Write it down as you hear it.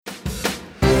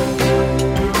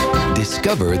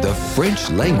Discover the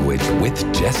French language with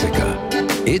Jessica.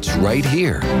 It's right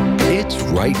here. It's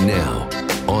right now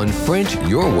on French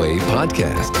Your Way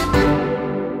podcast.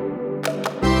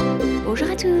 Bonjour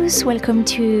à tous. Welcome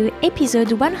to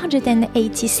episode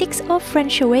 186 of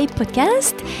French Your Way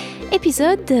podcast,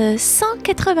 episode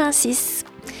 186.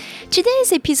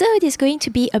 Today's episode is going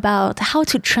to be about how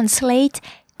to translate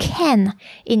can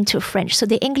into French. So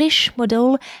the English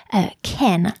model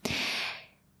can.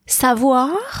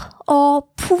 Savoir or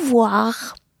pouvoir?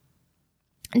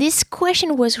 This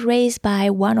question was raised by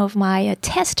one of my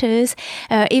testers.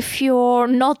 If you're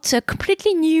not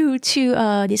completely new to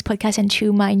this podcast and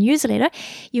to my newsletter,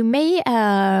 you may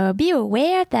be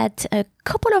aware that a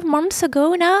couple of months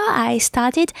ago now, I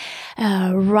started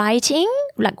working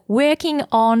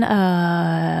on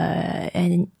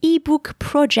an ebook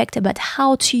project about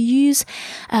how to use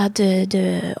all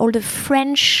the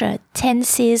French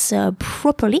tenses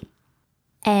properly.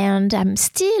 And I'm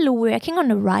still working on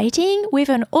the writing with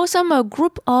an awesome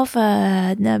group of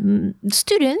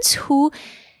students who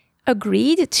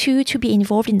agreed to be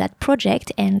involved in that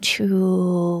project and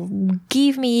to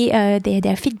give me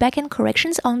their feedback and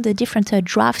corrections on the different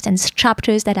drafts and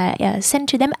chapters that I sent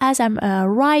to them as I'm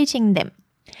writing them.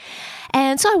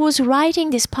 And so I was writing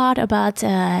this part about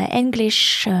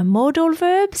English modal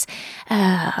verbs,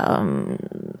 a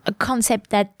concept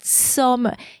that some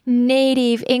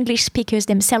native English speakers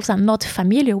themselves are not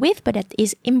familiar with, but that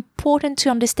is important to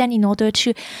understand in order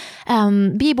to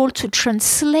be able to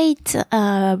translate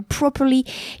properly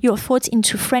your thoughts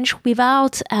into French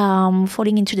without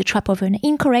falling into the trap of an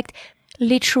incorrect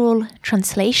literal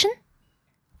translation.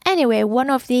 Anyway,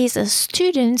 one of these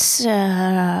students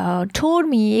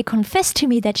confessed to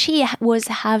me that she was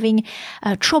having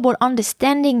trouble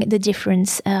understanding the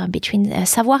difference between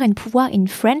savoir and pouvoir in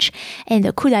French,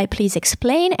 and could I please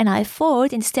explain? And I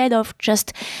thought, instead of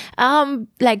just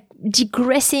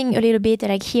digressing a little bit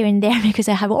here and there, because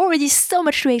I have already so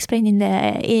much to explain in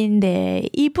the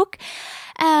ebook,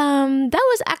 that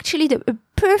was actually the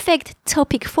perfect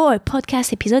topic for a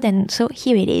podcast episode, and so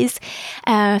here it is.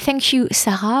 Thank you,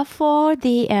 Sarah, for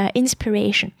the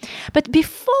inspiration. But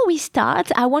before we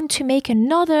start, I want to make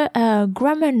another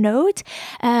grammar note.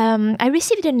 I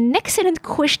received an excellent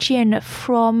question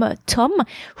from Tom,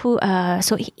 who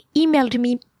he emailed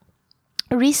me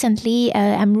recently.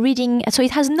 I'm reading, so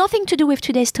it has nothing to do with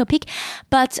today's topic,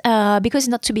 but because it's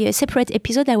not to be a separate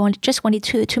episode, I just wanted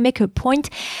to make a point.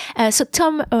 So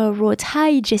Tom wrote,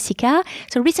 "Hi Jessica,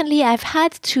 so recently I've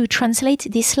had to translate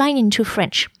this line into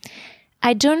French.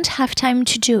 I don't have time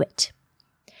to do it.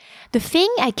 The thing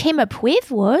I came up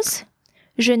with was,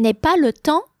 je n'ai pas le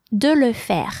temps de le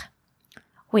faire,"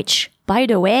 which, by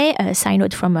the way, a side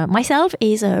note from myself,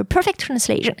 is a perfect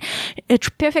translation.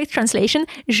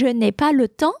 Je n'ai pas le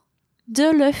temps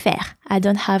de le faire. I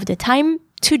don't have the time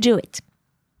to do it.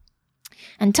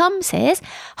 And Tom says,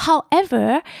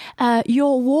 however,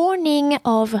 your warning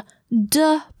of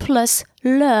de plus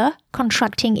le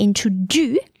contracting into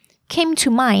du came to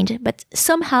mind, but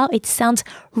somehow it sounds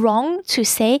wrong to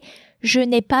say, je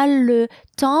n'ai pas le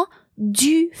temps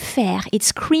du faire. It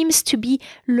screams to be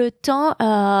le temps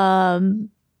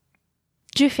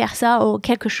de faire ça or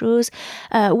quelque chose.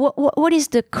 What is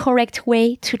the correct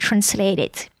way to translate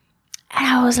it? And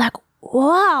I was like,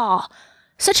 wow,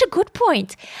 such a good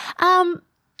point.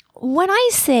 When I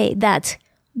say that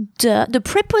the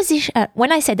preposition,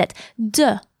 when I say that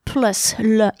de plus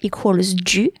le equals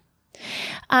du,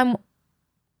 I'm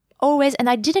always, and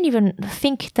I didn't even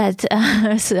think that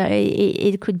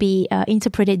it could be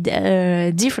interpreted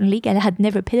differently, and I had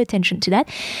never paid attention to that.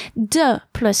 De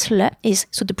plus le is,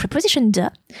 so the preposition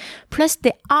de plus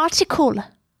the article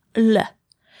le.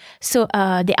 So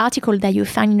the article that you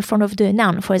find in front of the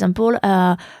noun, for example,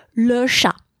 le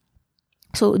chat.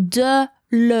 So de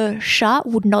le chat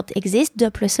would not exist. De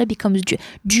plus le becomes du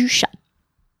chat.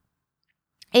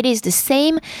 It is the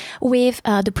same with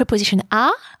the preposition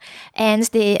a and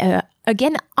the,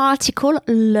 again, article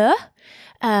le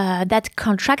that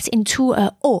contracts into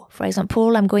o. For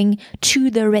example, I'm going to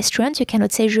the restaurant. You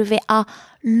cannot say je vais à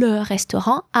le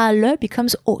restaurant. À le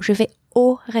becomes au. Je vais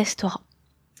au restaurant.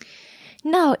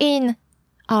 Now, in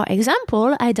our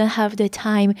example, I don't have the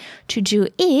time to do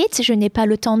it. Je n'ai pas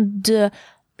le temps de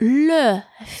le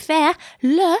faire.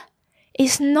 Le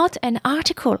is not an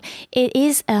article. It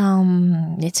is,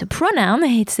 it's a pronoun.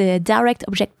 It's a direct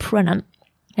object pronoun.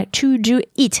 To do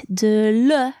it. De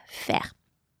le faire.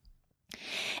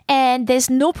 And there's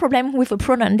no problem with a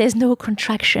pronoun. There's no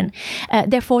contraction.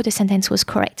 Therefore, the sentence was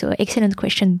correct. So, excellent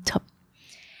question, Tom.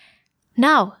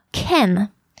 Now, can.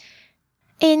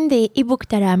 In the ebook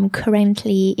that I'm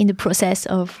currently in the process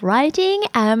of writing,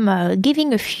 I'm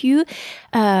giving a few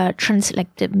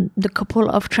the couple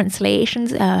of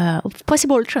translations,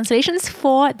 possible translations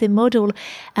for the modal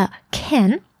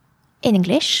can in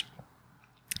English.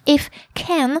 If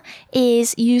can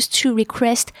is used to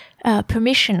request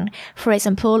permission, for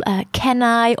example, can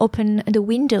I open the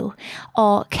window?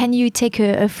 Or can you take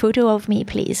a photo of me,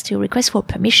 please, to request for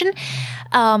permission?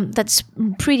 That's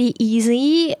pretty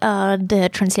easy. The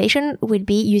translation would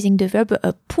be using the verb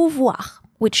pouvoir,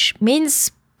 which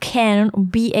means can,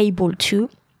 be able to.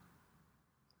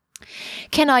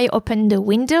 Can I open the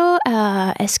window?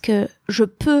 Est-ce que je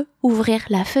peux ouvrir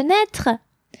la fenêtre?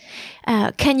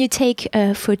 Can you take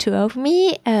a photo of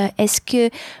me? Est-ce que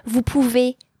vous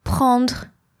pouvez prendre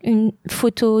une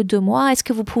photo de moi? Est-ce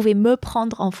que vous pouvez me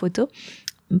prendre en photo?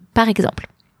 Par exemple.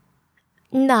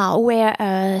 Now, where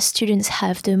students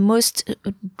have the most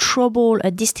trouble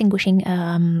distinguishing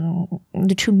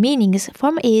the two meanings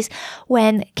from is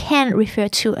when can refer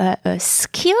to a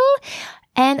skill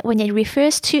and when it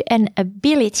refers to an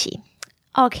ability.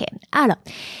 Okay, alors,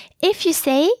 if you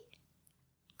say,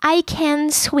 I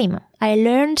can swim. I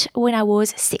learned when I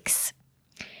was 6.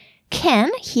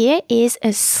 Can here is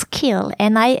a skill,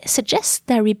 and I suggest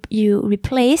that you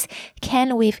replace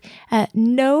can with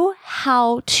know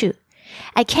how to.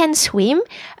 I can swim.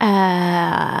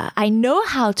 I know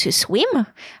how to swim.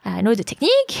 I know the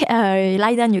technique.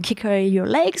 Lie down, you kick your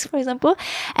legs, for example.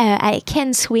 I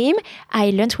can swim.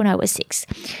 I learned when I was 6.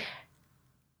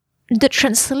 The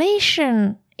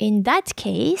translation in that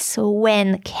case, so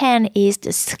when can is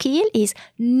the skill, is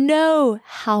know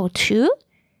how to,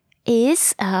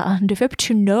 is the verb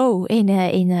to know in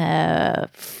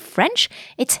French,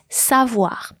 it's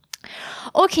savoir.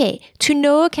 Okay, to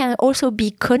know can also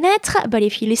be connaître, but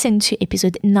if you listen to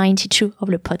episode 92 of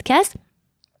the podcast,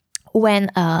 when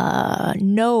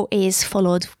know is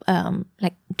followed,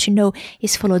 to know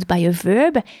is followed by a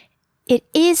verb, it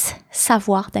is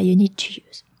savoir that you need to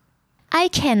use. I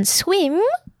can swim.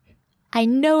 I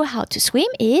know how to swim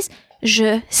is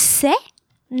je sais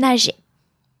nager.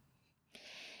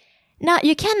 Now,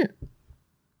 you can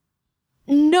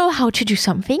know how to do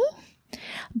something,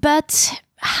 but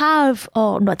have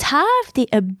or not have the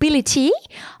ability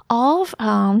of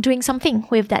doing something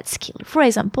with that skill. For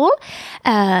example,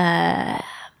 I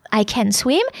can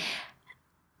swim.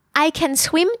 I can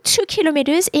swim 2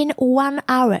 kilometers in 1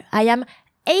 hour. I am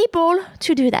able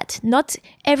to do that. Not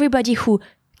everybody who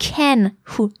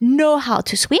know how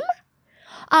to swim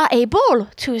are able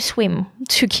to swim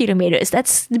 2 kilometers.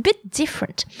 That's a bit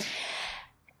different.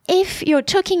 If you're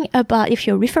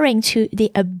referring to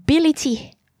the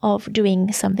ability of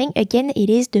doing something, again, it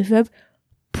is the verb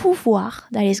pouvoir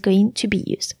that is going to be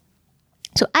used.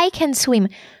 So I can swim,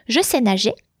 je sais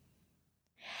nager.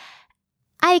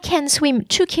 I can swim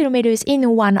 2 kilometers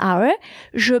in 1 hour.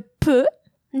 Je peux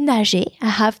nager. I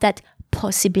have that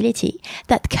possibility,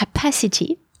 that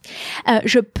capacity.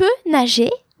 Je peux nager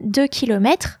 2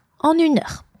 kilomètres en 1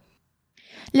 heure.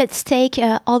 Let's take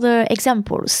other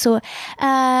examples. So,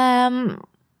 I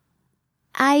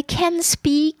can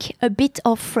speak a bit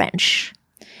of French.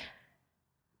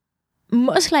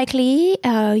 Most likely,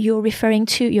 you're referring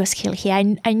to your skill here.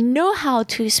 I know how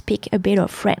to speak a bit of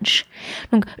French.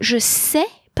 Donc, je sais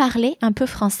parler un peu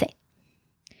français.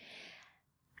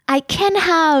 I can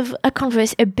have a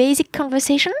basic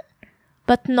conversation,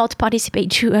 but not participate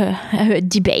to a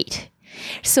debate.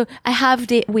 So I have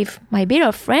with my bit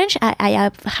of French,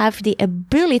 I have the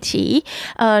ability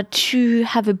to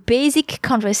have a basic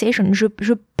conversation. Je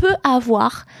peux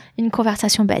avoir une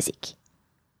conversation basique,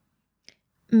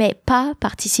 mais pas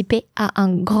participer à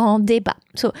un grand débat.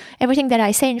 So everything that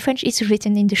I say in French is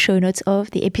written in the show notes of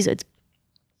the episode.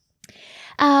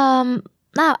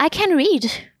 Now I can read.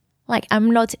 Like,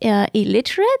 I'm not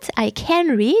illiterate. I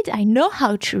can read. I know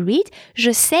how to read.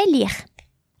 Je sais lire.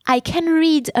 I can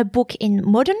read a book in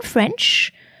modern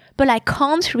French, but I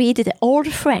can't read the old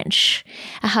French.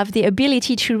 I have the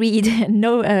ability to read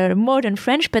modern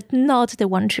French, but not the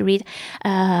one to read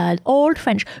old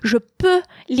French. Je peux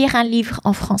lire un livre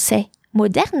en français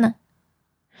moderne,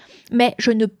 mais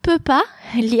je ne peux pas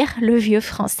lire le vieux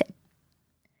français.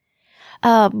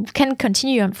 Can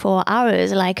continue on for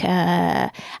hours. Like, I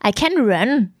can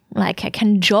run, like I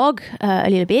can jog a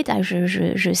little bit.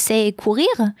 Je sais courir,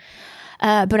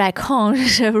 but I can't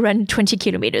run 20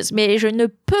 kilometers. Mais je ne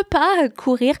peux pas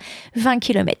courir 20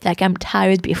 kilomètres. Like I'm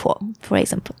tired before, for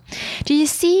example. Do you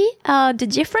see the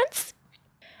difference?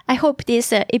 I hope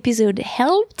this episode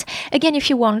helped. Again, if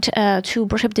you want to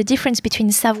brush up the difference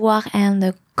between savoir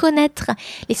and connaître,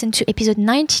 listen to episode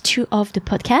 92 of the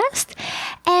podcast.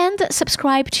 And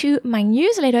subscribe to my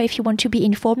newsletter if you want to be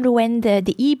informed when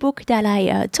the ebook that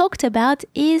I talked about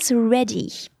is ready.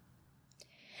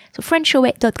 So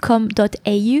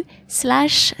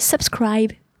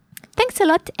FrenchYourWay.com.au/subscribe. Thanks a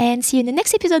lot and see you in the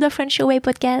next episode of French Your Way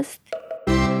podcast.